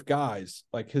Cutcliffe guys.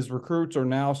 Like his recruits are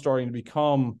now starting to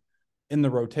become in the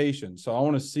rotation. So I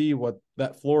want to see what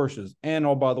that flourishes. And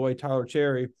oh, by the way, Tyler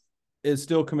Cherry is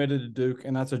still committed to Duke,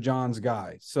 and that's a Johns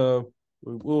guy. So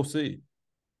we'll see.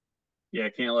 Yeah, I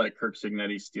can't let Kirk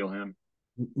Signetti steal him.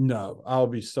 No, I'll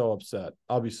be so upset.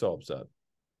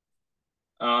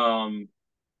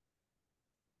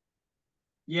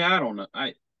 Yeah, I don't know.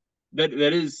 That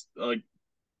is like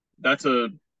that's a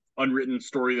unwritten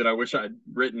story that I wish I'd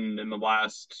written in the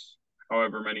last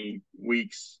however many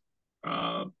weeks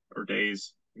or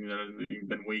days. You know, it's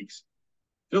been weeks.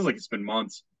 Feels like it's been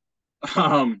months.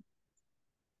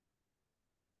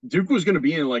 Duke was going to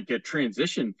be in like a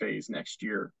transition phase next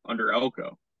year under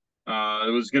Elko.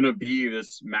 It was going to be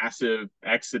this massive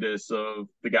exodus of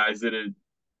the guys that had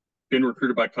been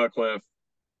recruited by Cutcliffe,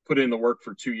 put in the work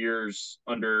for 2 years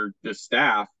under this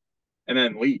staff, and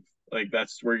then leave. Like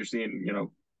that's where you're seeing,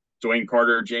 Dwayne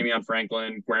Carter, Jamion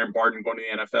Franklin, Graham Barton going to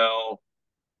the NFL,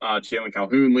 Jalen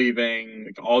Calhoun leaving,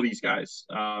 like all these guys.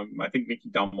 I think Mickey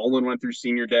Dalmolin went through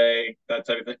senior day, that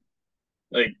type of thing.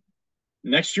 Like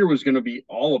next year was going to be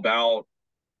all about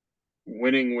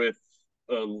winning with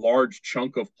a large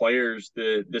chunk of players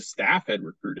that the staff had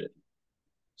recruited.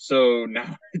 So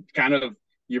now kind of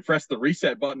you press the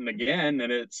reset button again,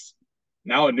 and it's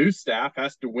now a new staff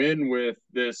has to win with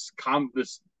this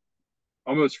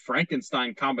almost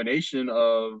Frankenstein combination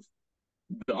of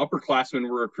the upperclassmen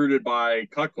were recruited by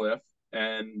Cutcliffe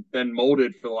and then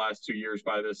molded for the last 2 years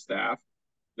by this staff.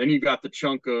 Then you got the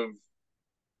chunk of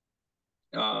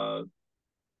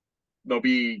there'll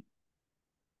be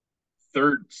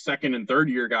second and third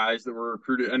year guys that were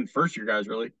recruited, and first year guys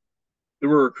really, that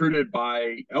were recruited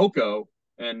by Elko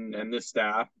and this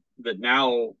staff that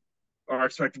now are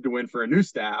expected to win for a new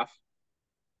staff.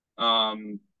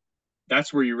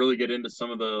 That's where you really get into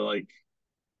some of the like.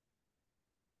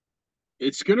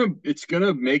 It's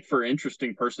gonna make for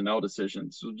interesting personnel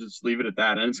decisions. So just leave it at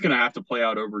that, and it's gonna have to play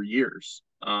out over years.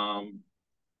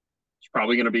 It's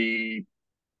probably gonna be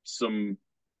some.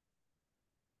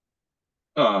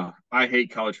 I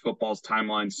hate college football's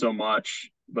timeline so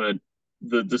much, but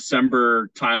the December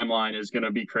timeline is going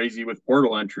to be crazy with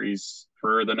portal entries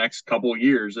for the next couple of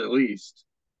years at least.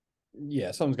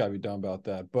 Yeah, something's got to be done about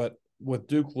that. But with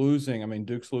Duke losing, I mean,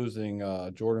 Duke's losing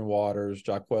Jordan Waters,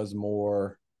 Jaquez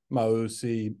Moore,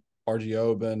 Mausi, R.G.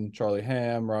 Oben, Charlie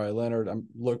Ham, Riley Leonard. I'm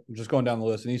just going down the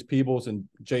list, and these Peebles and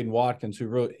Jaden Watkins, he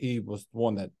was the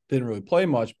one that didn't really play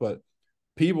much, but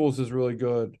Peebles is really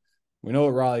good. We know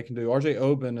what Riley can do. R.J.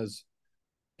 Oben's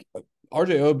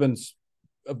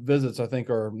visits, I think,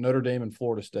 are Notre Dame and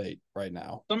Florida State right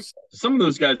now. Some of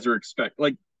those guys are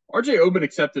like R.J. Oben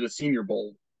accepted a Senior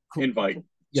Bowl invite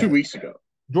 2 weeks ago.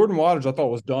 Jordan Waters, I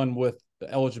thought, was done with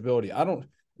the eligibility.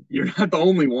 You're not the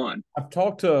only one. I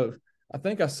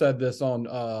think I said this on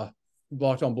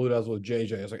Locked on Blue Devils with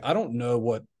JJ. I was like, I don't know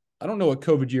what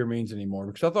COVID year means anymore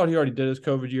because I thought he already did his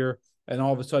COVID year, and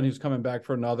all of a sudden he's coming back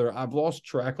for another. I've lost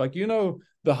track. Like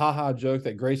the haha joke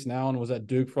that Grayson Allen was at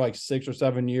Duke for like 6 or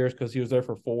 7 years because he was there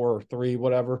for 4 or 3,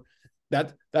 whatever.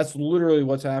 That's literally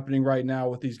what's happening right now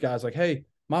with these guys. Like, hey,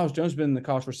 Miles Jones has been in the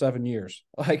college for 7 years.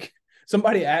 Like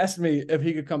somebody asked me if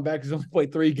he could come back because he only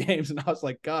played 3 games, and I was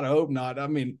like, God, I hope not. I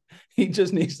mean, he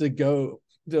just needs to go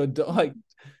to like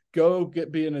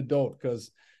be an adult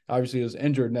because obviously he was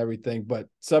injured and everything. But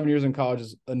 7 years in college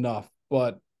is enough.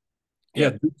 But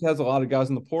yeah, Yeah, Duke has a lot of guys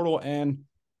in the portal and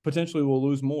potentially will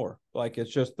lose more. Like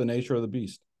it's just the nature of the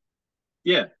beast.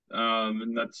 yeah,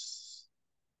 and that's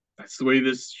the way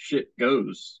this shit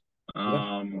goes.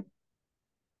 Yeah. Um,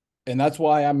 And that's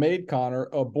why I made Connor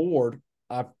a board.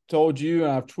 I've told you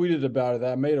and I've tweeted about it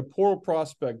that I made a portal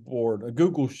prospect board, a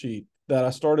Google sheet that I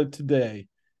started today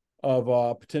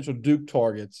of potential Duke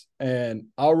targets, and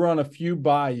I'll run a few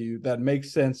by you that make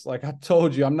sense. Like I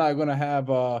told you, I'm not gonna have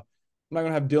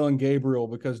Dylan Gabriel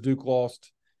because Duke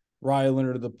lost Riley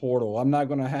Leonard to the portal. I'm not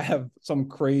gonna have some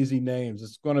crazy names.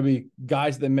 It's gonna be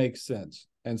guys that make sense.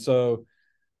 And so,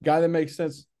 guy that makes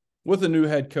sense with a new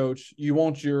head coach, you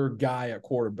want your guy at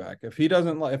quarterback. If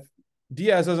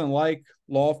Diaz doesn't like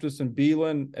Loftus and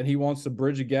Beelan, and he wants to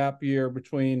bridge a gap here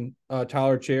between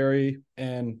Tyler Cherry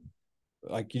and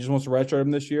like he just wants to redshirt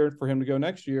him this year for him to go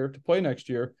next year to play next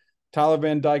year. Tyler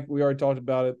Van Dyke, we already talked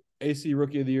about it. AC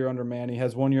Rookie of the Year under Manny,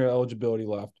 has 1 year eligibility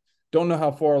left. Don't know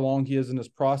how far along he is in this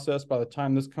process. By the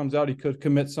time this comes out, he could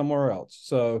commit somewhere else.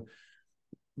 So,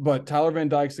 but Tyler Van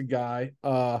Dyke's a guy.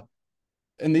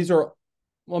 And these are,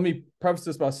 let me preface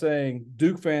this by saying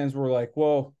Duke fans were like,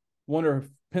 well, wonder if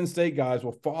Penn State guys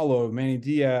will follow Manny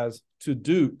Diaz to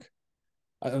Duke.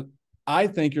 I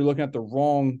think you're looking at the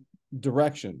wrong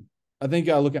direction. I think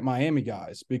you got to look at Miami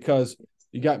guys because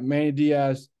you got Manny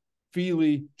Diaz,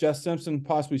 Feely, Jess Simpson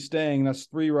possibly staying. That's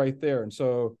 3 right there. And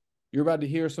so you're about to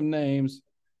hear some names.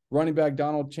 Running back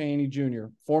Donald Chaney Jr.,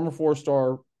 former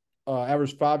 4-star,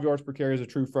 averaged 5 yards per carry as a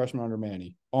true freshman under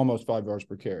Manny, almost 5 yards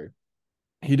per carry.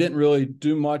 He didn't really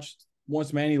do much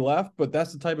once Manny left, but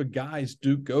that's the type of guys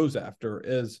Duke goes after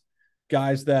is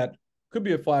guys that could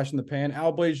be a flash in the pan.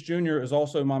 Al Blades Jr. is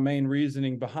also my main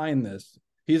reasoning behind this.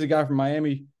 He's a guy from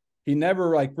Miami. He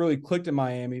never like really clicked in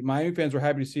Miami. Miami fans were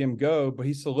happy to see him go, but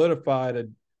he solidified a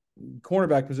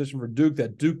cornerback position for Duke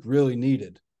that Duke really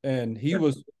needed. And he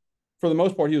was, for the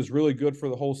most part, he was really good for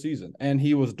the whole season, and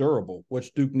he was durable,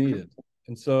 which Duke needed.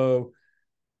 And so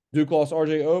Duke lost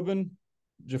R.J. Oben,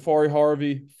 Jafari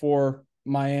Harvey for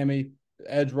Miami,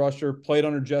 edge rusher, played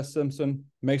under Jess Simpson.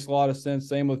 Makes a lot of sense.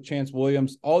 Same with Chance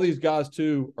Williams. All these guys,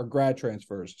 too, are grad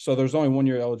transfers. So there's only 1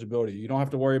 year eligibility. You don't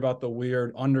have to worry about the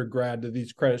weird undergrad. Do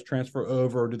these credits transfer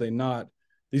over or do they not?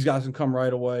 These guys can come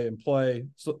right away and play.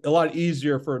 So a lot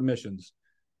easier for admissions.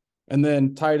 And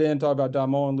then tight end, talk about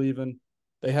Damone leaving.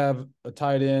 They have a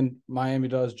tight end, Miami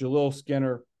does, Jalil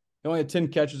Skinner. He only had 10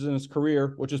 catches in his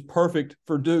career, which is perfect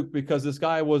for Duke because this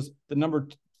guy was the number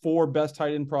 4 best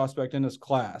tight end prospect in his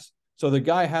class. So the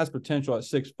guy has potential at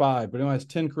 6'5", but he only has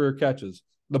 10 career catches.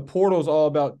 The portal is all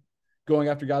about going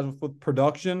after guys with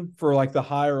production for like the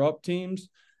higher up teams.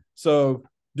 So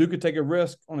Duke could take a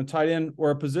risk on a tight end or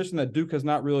a position that Duke has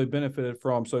not really benefited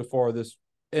from so far this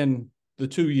in the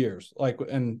 2 years. Like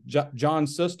in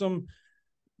John's system,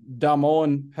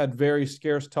 Dalmolin had very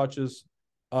scarce touches.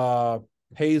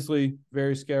 Paisley,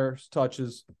 very scarce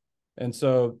touches. And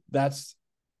so that's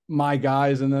my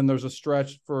guys. And then there's a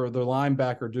stretch for the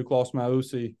linebacker, Duke lost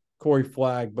Mausi, Corey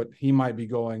Flagg, but he might be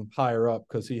going higher up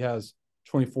because he has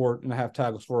 24 and a half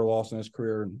tackles for a loss in his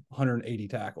career and 180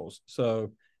 tackles.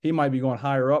 So he might be going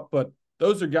higher up. But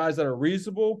those are guys that are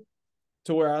reasonable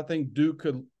to where I think Duke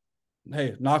could,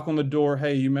 hey, knock on the door.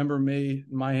 Hey, you remember me,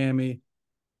 Miami?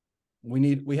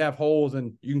 We have holes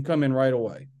and you can come in right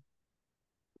away.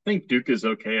 I think Duke is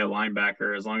okay at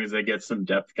linebacker as long as they get some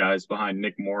depth guys behind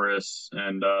Nick Morris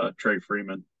and Trey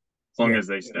Freeman, as long Yeah. as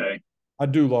they stay. I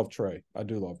do love Trey. I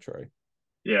do love Trey.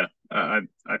 Yeah, I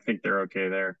think they're okay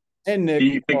there. And Nick.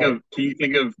 Can you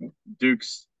think of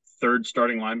Duke's third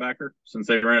starting linebacker since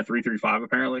they ran a 3-3-5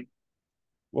 apparently?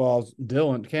 Well, it was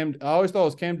Dillon. I always thought it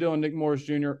was Cam Dillon, Nick Morris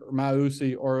Jr.,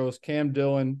 Mausi, or it was Cam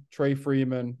Dillon, Trey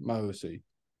Freeman, Mausi.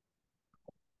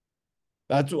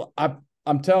 That's what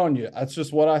I'm telling you. That's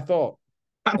just what I thought.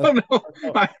 I don't know.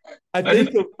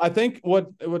 I think what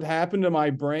would happen to my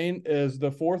brain is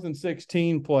the 4th and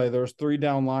 16 play. There's 3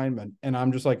 down linemen, and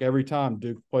I'm just like every time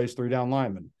Duke plays 3 down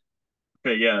linemen.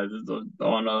 Okay, yeah,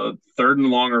 on a 3rd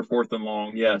and long or 4th and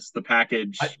long, yes, the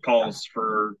package calls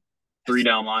for 3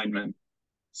 down linemen,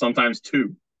 sometimes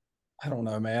 2. I don't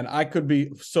know, man. I could be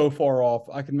so far off.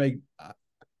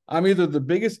 I'm either the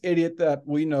biggest idiot that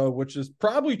we know, which is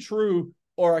probably true,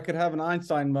 or I could have an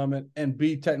Einstein moment and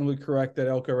be technically correct that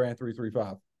Elko ran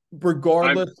 3.35. I'm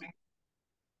Regardless, go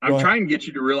I'm ahead. trying to get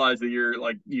you to realize that you're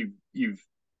like you've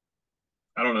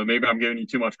I don't know, maybe I'm giving you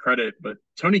too much credit, but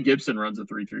Tony Gibson runs a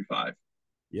 3.35.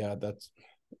 Yeah,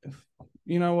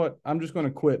 you know what? I'm just going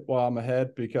to quit while I'm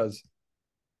ahead because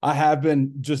I have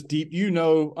been just deep.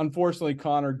 Unfortunately,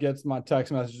 Connor gets my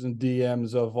text messages and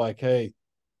DMs of like, hey,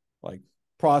 like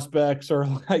prospects or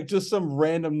like just some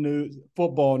random news,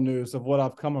 football news of what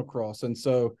I've come across. And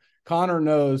so Connor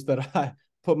knows that I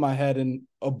put my head in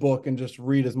a book and just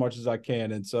read as much as I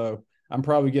can. And so I'm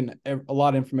probably getting a lot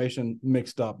of information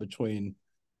mixed up between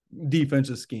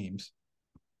defensive schemes.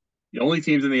 The only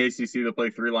teams in the ACC that play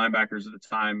three linebackers at a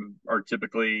time are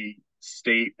typically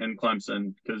State and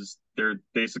Clemson because they're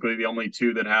basically the only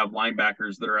two that have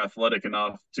linebackers that are athletic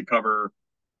enough to cover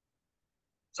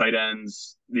tight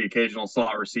ends, the occasional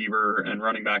slot receiver, and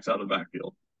running backs out of the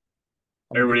backfield.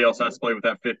 I'm Everybody else has to play with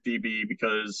that fifth DB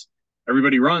because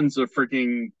everybody runs a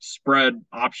freaking spread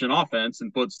option offense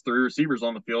and puts three receivers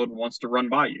on the field and wants to run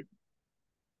by you.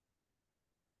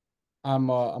 I'm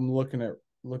looking it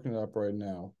up right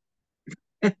now.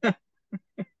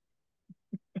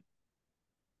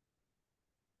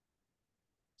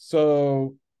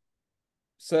 So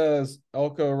says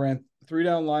Elko ran three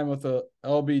down line with a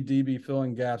LBDB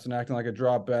filling gaps and acting like a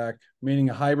drop back, meaning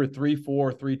a hybrid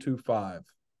 3-4, 3-2-5.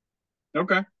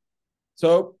 Okay.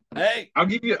 So hey, I'll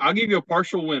give you a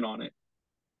partial win on it.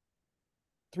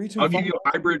 three two I'll five give you a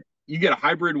hybrid. You get a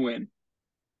hybrid win.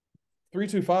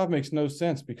 3-2-5 makes no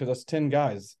sense because that's 10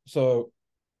 guys. So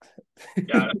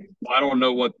Yeah, I don't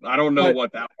know but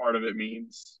what that part of it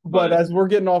means, but but as we're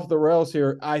getting off the rails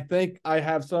here, I think I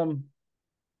have some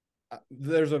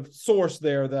there's a source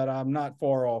there that I'm not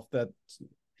far off that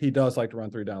he does like to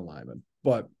run three down linemen.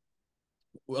 But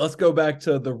let's go back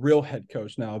to the real head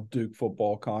coach now of Duke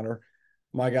football, Connor.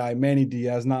 My guy, Manny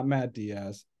Diaz, not Matt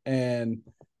Diaz. And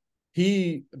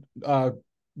he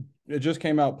it just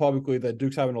came out publicly that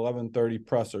Duke's having an 11:30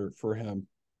 presser for him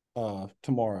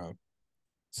tomorrow.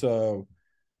 So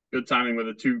good timing with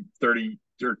a 2:30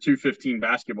 or 2:15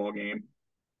 basketball game.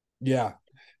 yeah,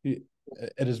 it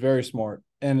is very smart.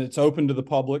 And it's open to the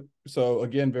public. So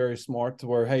again, very smart to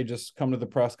where, hey, just come to the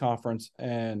press conference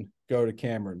and go to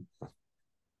Cameron.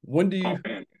 When do Oh you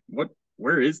man, what?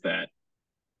 Where is that?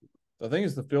 I think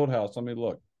it's the field house. Let me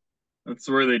look. That's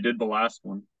where they did the last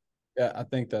one. Yeah, I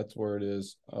think that's where it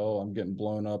is. Oh, I'm getting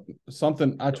blown up.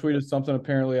 Something I tweeted something.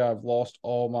 Apparently, I have lost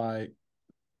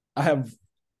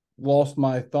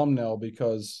my thumbnail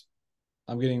because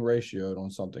I'm getting ratioed on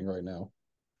something right now.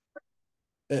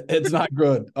 It's not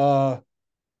good.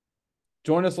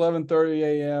 Join us 11:30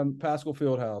 a.m. Pascal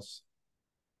Fieldhouse.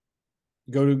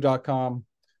 GoDuke.com.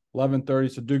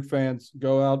 11:30. So Duke fans,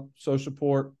 go out, show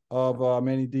support of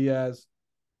Manny Diaz.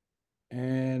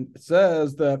 And it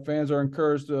says that fans are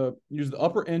encouraged to use the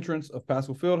upper entrance of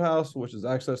Pascal Fieldhouse, which is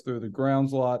accessed through the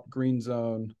grounds lot, green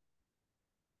zone.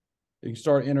 You can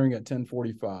start entering at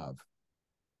 10:45.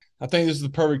 I think this is the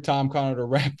perfect time, Connor, to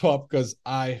wrap up because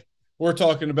we're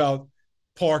talking about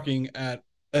parking at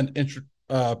an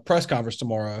press conference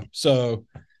tomorrow. So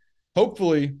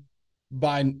hopefully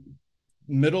by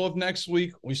middle of next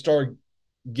week, we start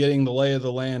getting the lay of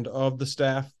the land of the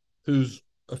staff, who's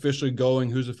officially going,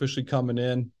 who's officially coming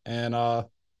in. And I'm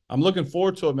looking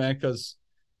forward to it, man, because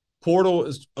portal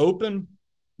is open.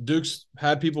 Duke's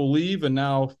had people leave, and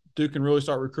now Duke can really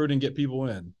start recruiting, get people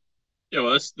in. Yeah,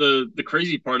 well, that's the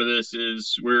crazy part of this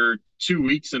is we're 2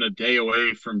 weeks and a day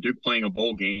away from Duke playing a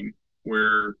bowl game.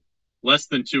 We're less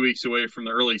than 2 weeks away from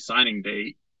the early signing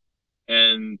date,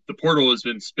 and the portal has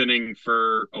been spinning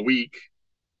for a week.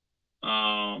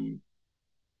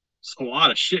 It's a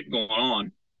lot of shit going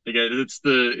on. Again, it's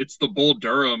the Bull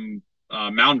Durham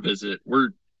mound visit. We're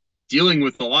dealing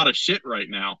with a lot of shit right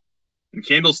now, and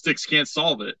candlesticks can't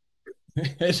solve it.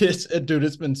 Dude,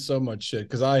 it's been so much shit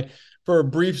because for a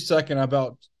brief second, I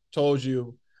about told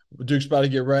you Duke's about to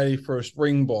get ready for a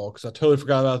spring ball because I totally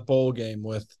forgot about the bowl game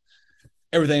with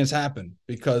everything that's happened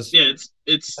because Yeah, it's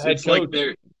it's the head it's like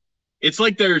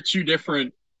coach. there are two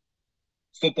different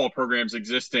football programs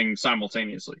existing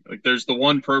simultaneously. Like there's the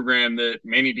one program that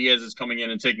Manny Diaz is coming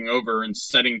in and taking over and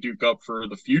setting Duke up for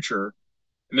the future,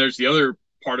 and there's the other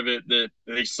part of it that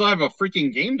they still have a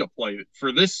freaking game to play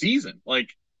for this season. Like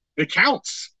it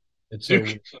counts. It's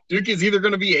Duke so Duke is either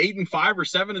going to be 8-5 or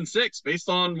 7-6 based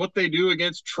on what they do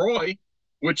against Troy,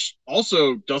 which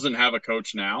also doesn't have a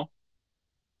coach now.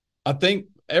 I think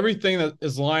everything that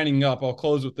is lining up, I'll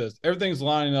close with this. Everything's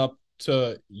lining up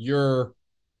to your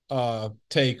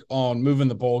take on moving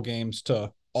the bowl games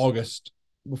to August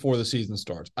before the season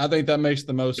starts. I think that makes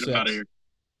the most Get him out of sense here.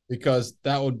 because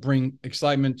that would bring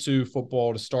excitement to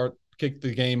football to start, kick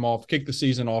the game off, kick the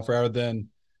season off, rather than,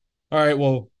 all right,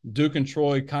 well, Duke and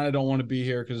Troy kind of don't want to be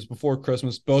here because it's before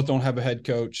Christmas. Both don't have a head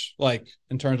coach, like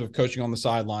in terms of coaching on the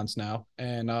sidelines now.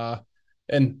 And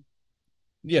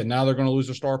yeah, now they're going to lose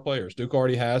their star players. Duke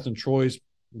already has, and Troy's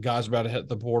guys are about to hit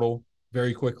the portal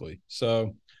very quickly. So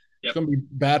it's Yep. going to be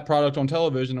bad product on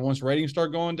television. And once ratings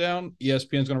start going down,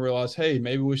 ESPN's going to realize, hey,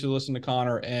 maybe we should listen to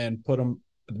Connor and put him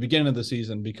at the beginning of the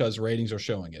season because ratings are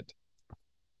showing it.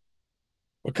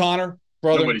 But Connor,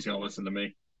 brother, Nobody's gonna listen to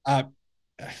me. I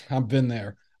I've been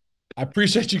there. I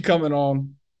appreciate you coming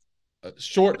on.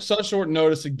 Such short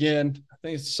notice again. I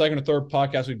think it's the second or third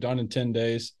podcast we've done in 10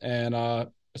 days. And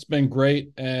it's been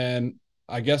great. And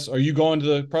I guess, are you going to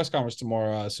the press conference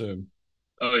tomorrow, I assume?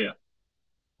 Oh yeah.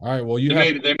 All right. Well, you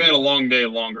They have, made a long day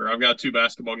longer. I've got two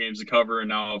basketball games to cover and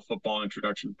now a football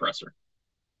introduction presser.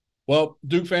 well,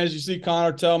 Duke fans, you see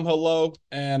Connor, tell him hello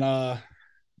and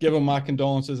give him my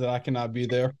condolences that I cannot be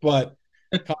there. But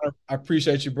Connor, I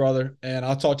appreciate you, brother. And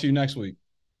I'll talk to you next week.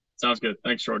 Sounds good.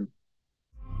 Thanks, Jordan.